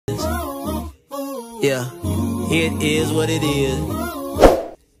Yeah, it is what it is.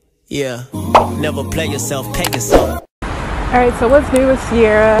 Yeah, never play yourself, pay yourself. Alright, so what's new with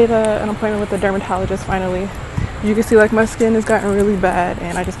Sierra? I made an appointment with the dermatologist finally. You can see like my skin has gotten really bad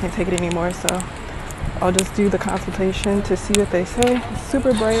and I just can't take it anymore, so I'll just do the consultation to see what they say. It's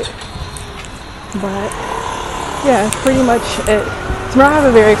super bright, but yeah, that's pretty much it. Tomorrow I have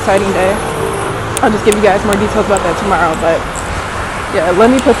a very exciting day. I'll just give you guys more details about that tomorrow, but yeah,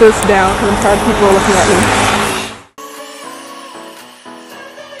 let me put this down because I'm tired of people looking at me.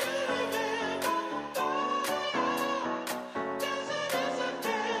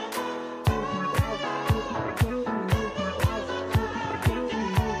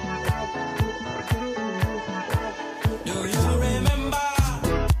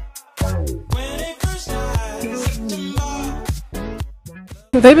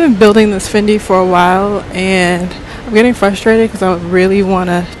 They've been building this Fendi for a while and I'm getting frustrated because I really want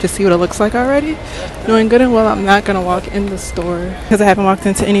to just see what it looks like already. Knowing good and well I'm not going to walk in the store because I haven't walked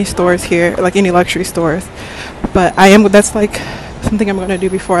into any stores here, like any luxury stores. But that's like something I'm going to do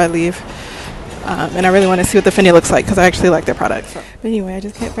before I leave. And I really want to see what the Fendi looks like because I actually like their products. But anyway, I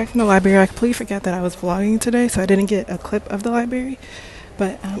just came back from the library. I completely forgot that I was vlogging today, so I didn't get a clip of the library.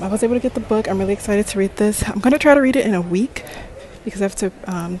 But I was able to get the book. I'm really excited to read this. I'm going to try to read it in a week, because I have to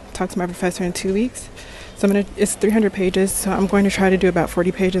talk to my professor in 2 weeks. So it's 300 pages, so I'm going to try to do about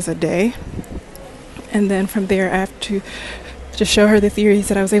 40 pages a day. And then from there, I have to just show her the theories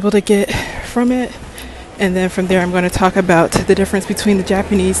that I was able to get from it. And then from there, I'm going to talk about the difference between the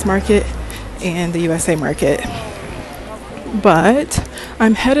Japanese market and the USA market. But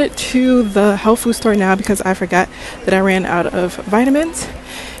I'm headed to the health food store now because I forgot that I ran out of vitamins.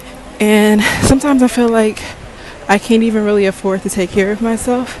 And sometimes I feel like I can't even really afford to take care of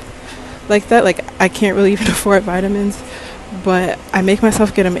myself like that. Like I can't really even afford vitamins, but I make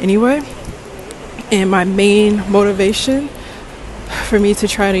myself get them anyway. And my main motivation for me to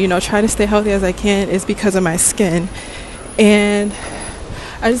try to stay healthy as I can is because of my skin. And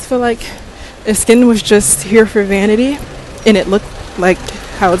I just feel like if skin was just here for vanity and it looked like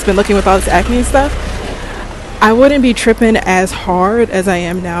how it's been looking with all this acne and stuff, I wouldn't be tripping as hard as I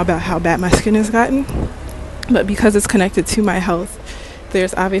am now about how bad my skin has gotten. But because it's connected to my health,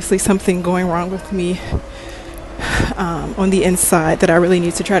 there's obviously something going wrong with me on the inside that I really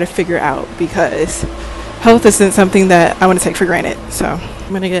need to try to figure out, because health isn't something that I want to take for granted. So I'm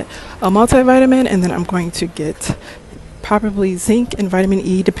going to get a multivitamin, and then I'm going to get probably zinc and vitamin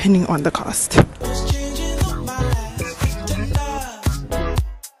E depending on the cost.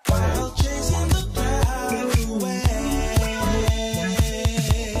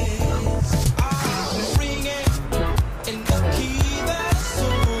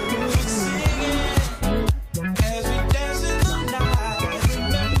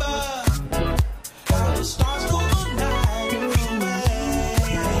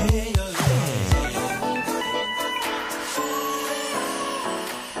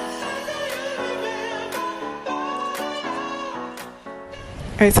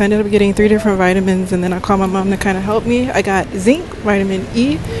 Alright, so I ended up getting 3 different vitamins, and then I called my mom to kind of help me. I got zinc, vitamin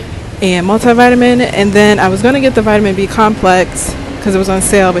E, and multivitamin, and then I was going to get the vitamin B complex because it was on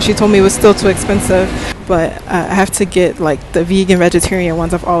sale, but she told me it was still too expensive. But I have to get like the vegan, vegetarian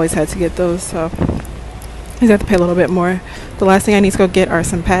ones. I've always had to get those, so I just have to pay a little bit more. The last thing I need to go get are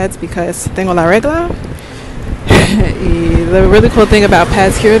some pads because tengo la regla. The really cool thing about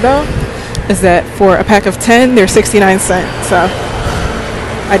pads here though is that for a pack of 10, they're 69 cents. So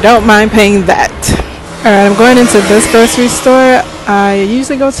I don't mind paying that. Alright, I'm going into this grocery store. I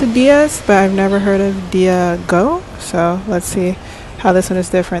usually go to Dia's, but I've never heard of Dia Go. So let's see how this one is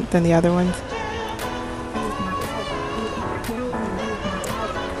different than the other ones.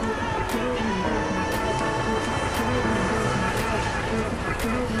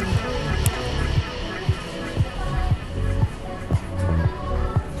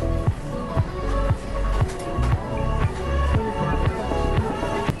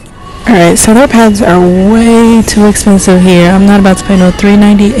 Alright, so their pads are way too expensive here. I'm not about to pay no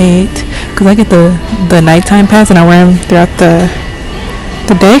 $3.98 because I get the nighttime pads and I wear them throughout the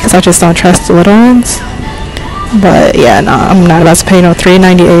day because I just don't trust the little ones. But yeah, no, I'm not about to pay no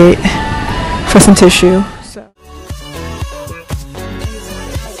 $3.98 for some tissue.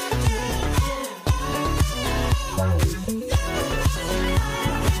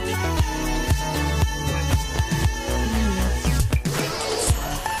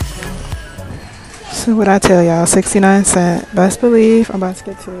 So what I tell y'all, 69 cents. Best believe I'm about to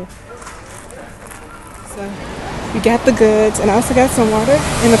get to. So we got the goods, and I also got some water.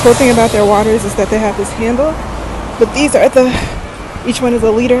 And the cool thing about their waters is that they have this handle, but these are each one is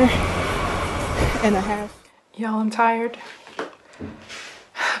a liter. and a half. Y'all, I'm tired,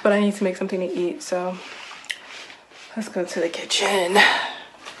 but I need to make something to eat, so let's go to the kitchen.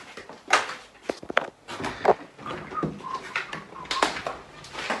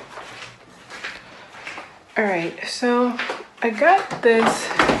 All right, so I got this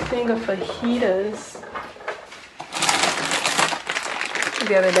thing of fajitas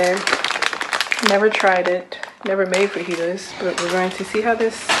the other day. Never tried it, never made fajitas, but we're going to see how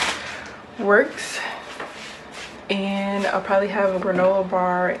this works. And I'll probably have a granola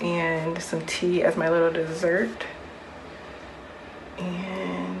bar and some tea as my little dessert.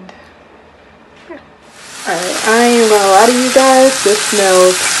 And yeah. Alright, I ain't gonna lie to you guys, this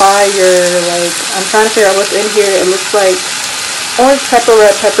smells fire. Like, I'm trying to figure out what's in here. It looks like orange pepper,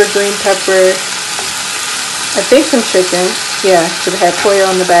 red pepper, green pepper, I think some chicken. Yeah, because it had pollo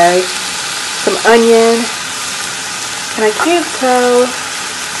on the bag. Some onion. And I can't tell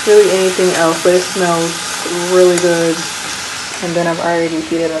really anything else, but it smells really good. And then I've already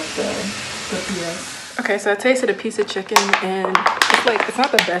heated up the pita. Okay, so I tasted a piece of chicken, and it's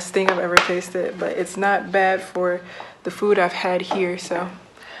not the best thing I've ever tasted, but it's not bad for the food I've had here. So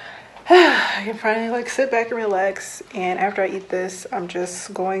I can finally like sit back and relax. And after I eat this, I'm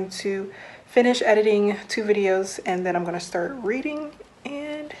just going to finish editing 2 videos, and then I'm gonna start reading,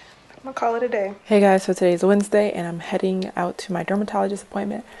 and I'm gonna call it a day. Hey guys, so today's Wednesday, and I'm heading out to my dermatologist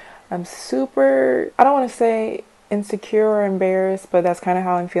appointment. I'm super, I don't want to say insecure or embarrassed, but that's kind of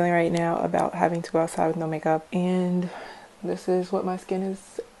how I'm feeling right now about having to go outside with no makeup. And this is what my skin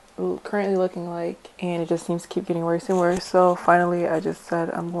is currently looking like, and it just seems to keep getting worse and worse. So finally I just said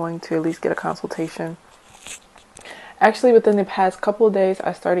I'm going to at least get a consultation. Actually, within the past couple of days,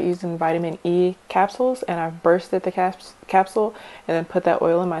 I started using vitamin E capsules, and I've bursted the capsule and then put that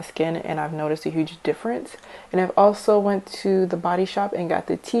oil in my skin, and I've noticed a huge difference. And I've also went to the body shop and got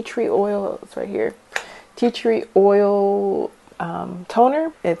the tea tree oil. It's right here. Tea tree oil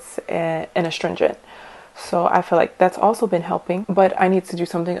toner. It's an astringent. So I feel like that's also been helping, but I need to do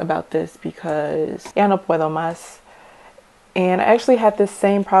something about this because ya no puedo más. And I actually had this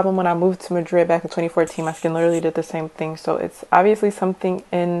same problem when I moved to Madrid back in 2014. My skin literally did the same thing. So it's obviously something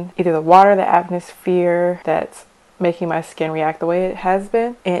in either the water, the atmosphere, that's making my skin react the way it has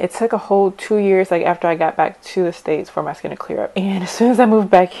been. And it took a whole 2 years, like after I got back to the States, for my skin to clear up. And as soon as I moved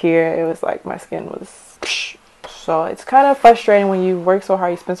back here, it was like my skin was psh. So it's kind of frustrating when you work so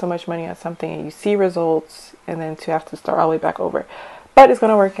hard, you spend so much money on something, and you see results, and then to have to start all the way back over. But it's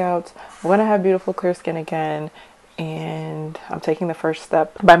going to work out. I'm going to have beautiful, clear skin again. And I'm taking the first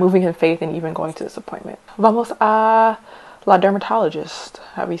step by moving in faith and even going to this appointment. Vamos a la dermatologist,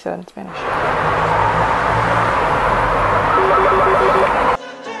 how we said in Spanish.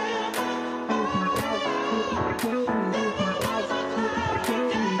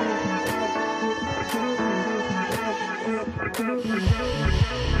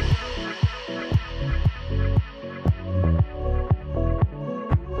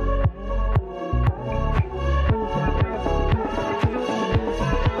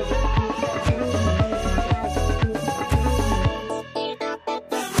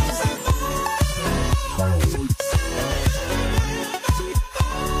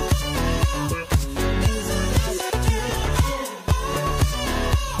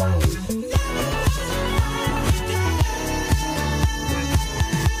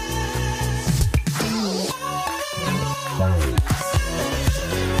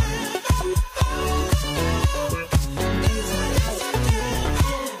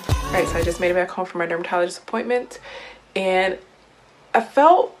 Alright, so I just made it back home from my dermatologist appointment, and I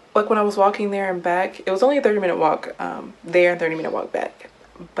felt like when I was walking there and back, it was only a 30-minute walk there and 30-minute walk back,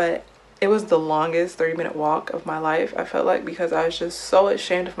 but it was the longest 30-minute walk of my life, I felt like, because I was just so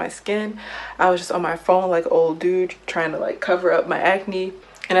ashamed of my skin. I was just on my phone like an old dude trying to like cover up my acne.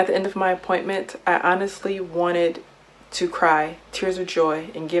 And at the end of my appointment, I honestly wanted to cry tears of joy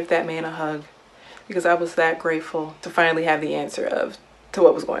and give that man a hug, because I was that grateful to finally have the answer to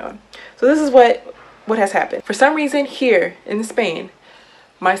what was going on. So this is what has happened. For some reason here in Spain,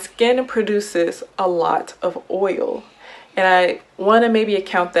 my skin produces a lot of oil, and I want to maybe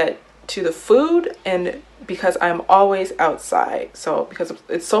account that to the food and because I'm always outside. So because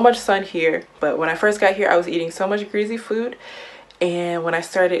it's so much sun here, but when I first got here, I was eating so much greasy food. And when I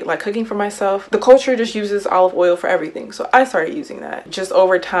started like cooking for myself, the culture just uses olive oil for everything. So I started using that. Just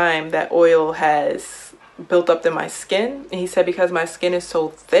over time, that oil has built up in my skin. And he said because my skin is so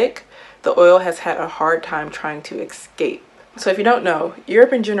thick, the oil has had a hard time trying to escape. So if you don't know,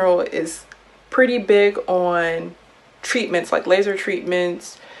 Europe in general is pretty big on treatments like laser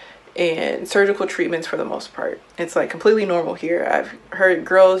treatments and surgical treatments for the most part. It's like completely normal here. I've heard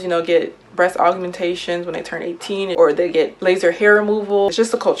girls, you know, get breast augmentations when they turn 18, or they get laser hair removal. It's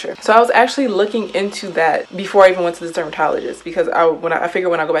just a culture. So I was actually looking into that before I even went to the dermatologist, because I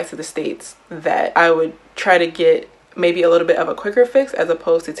figured when I go back to the States that I would try to get maybe a little bit of a quicker fix, as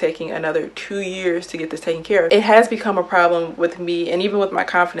opposed to taking another 2 years to get this taken care of. It has become a problem with me, and even with my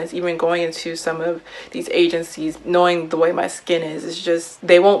confidence, even going into some of these agencies, knowing the way my skin is, it's just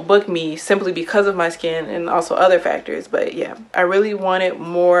they won't book me simply because of my skin and also other factors. But yeah, I really wanted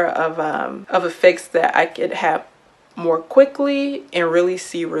more of a fix that I could have more quickly and really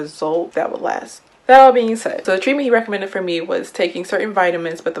see results that would last. That all being said, so the treatment he recommended for me was taking certain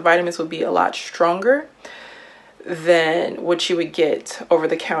vitamins, but the vitamins would be a lot stronger than what you would get over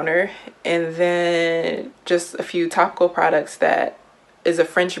the counter, and then just a few topical products that is a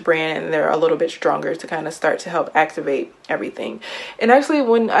French brand, and they're a little bit stronger to kind of start to help activate everything. And actually,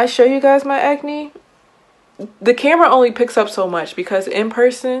 when I show you guys my acne, the camera only picks up so much, because in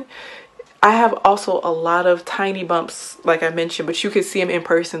person I have also a lot of tiny bumps, like I mentioned, but you could see them in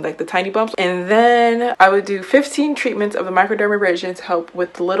person, like the tiny bumps. And then I would do 15 treatments of the microdermabrasion to help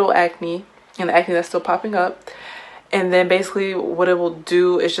with the little acne and the acne that's still popping up. And then basically what it will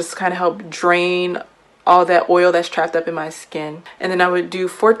do is just kind of help drain all that oil that's trapped up in my skin. And then I would do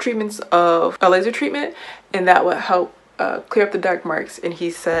 4 treatments of a laser treatment, and that would help clear up the dark marks. And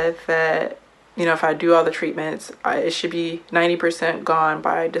he said that, you know, if I do all the treatments, it should be 90% gone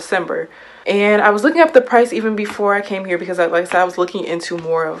by December. And I was looking up the price even before I came here, because like I said, I was looking into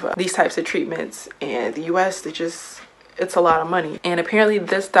more of these types of treatments. And the US, it's a lot of money. And apparently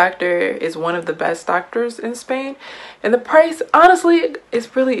this doctor is one of the best doctors in Spain, and the price, honestly,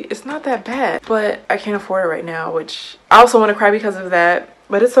 it's not that bad, but I can't afford it right now, which I also want to cry because of that.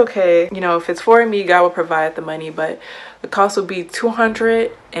 But it's okay, you know, if it's for me, God will provide the money. But the cost would be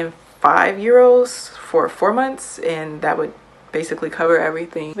 205 euros for 4 months, and that would basically cover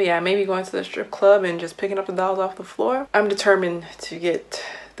everything. But yeah, maybe going to the strip club and just picking up the dolls off the floor. I'm determined to get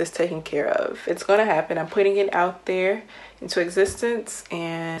this taken care of. It's gonna happen. I'm putting it out there into existence,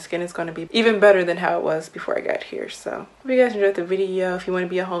 and skin is gonna be even better than how it was before I got here. So hope you guys enjoyed the video. If you want to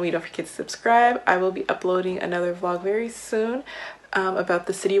be a homie, don't forget to subscribe. I will be uploading another vlog very soon about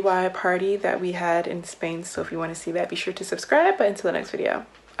the citywide party that we had in Spain. So if you want to see that, be sure to subscribe. But until the next video,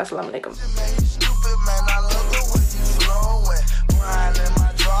 assalamu alaikum.